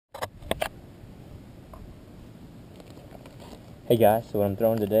Hey guys, so what I'm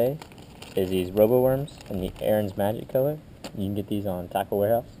throwing today is these Roboworms in the Aaron's Magic color. You can get these on Tackle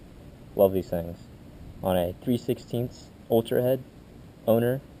Warehouse. Love these things. On a 3/16 Ultra head,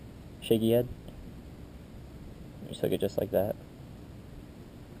 owner, Shaky head. Just hook it just like that.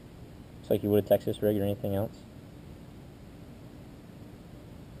 Just like you would a Texas rig or anything else.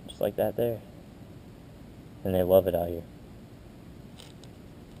 Just like that there. And they love it out here.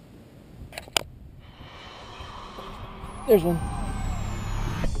 There's one.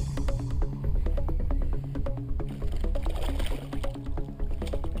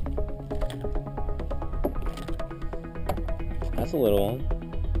 That's a little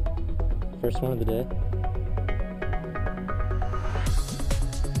one. First one of the day.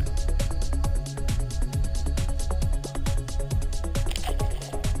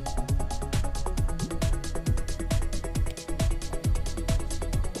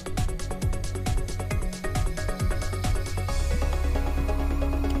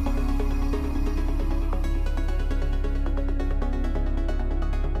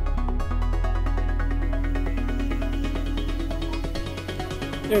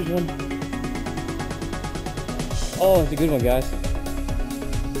 There's one. Oh, it's a good one, guys.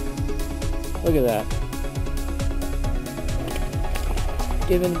 Look at that.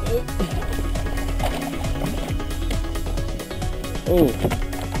 Give him. Oh,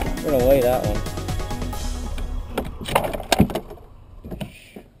 we're gonna weigh that one.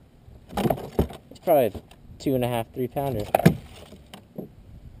 It's probably a 2.5, 3 pounder.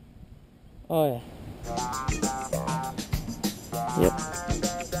 Oh yeah. Yep.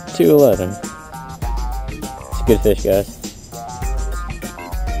 211. It's a good fish, guys.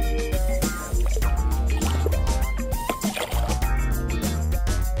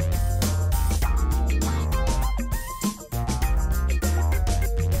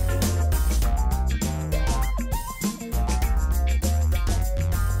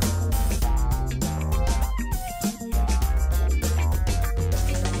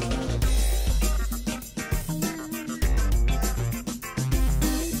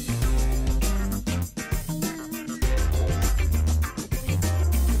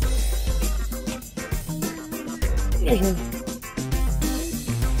 There's one.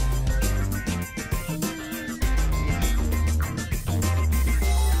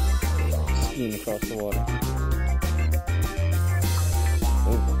 Skiing across the water.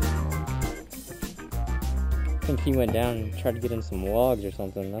 Ooh. I think he went down and tried to get in some logs or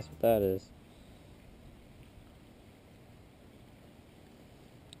something. That's what that is.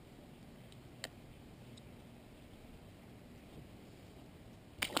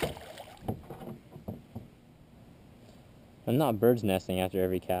 I'm not bird's nesting after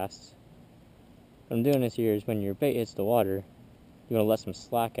every cast. What I'm doing this here is when your bait hits the water, you want to let some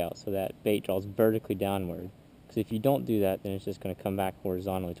slack out so that bait draws vertically downward. Because if you don't do that, then it's just going to come back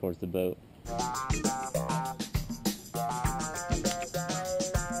horizontally towards the boat.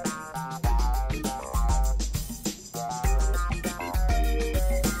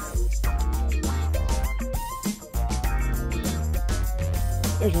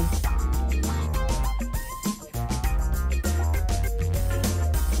 There's one.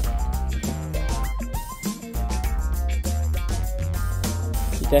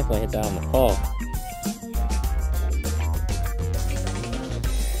 Definitely hit that on the fall.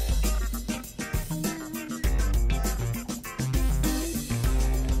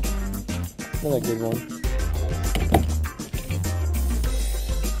 Another good one.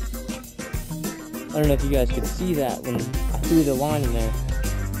 I don't know if you guys could see that when I threw the line in there.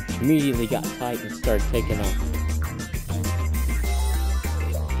 Immediately got tight and started taking off.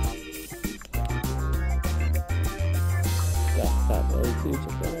 Got fat belly too,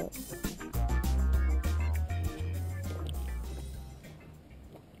 check that out.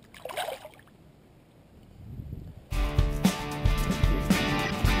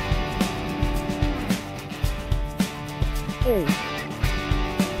 Hey.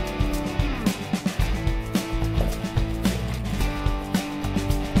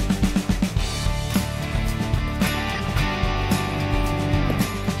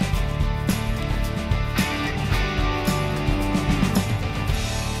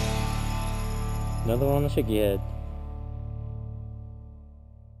 Another one on the Shaky head.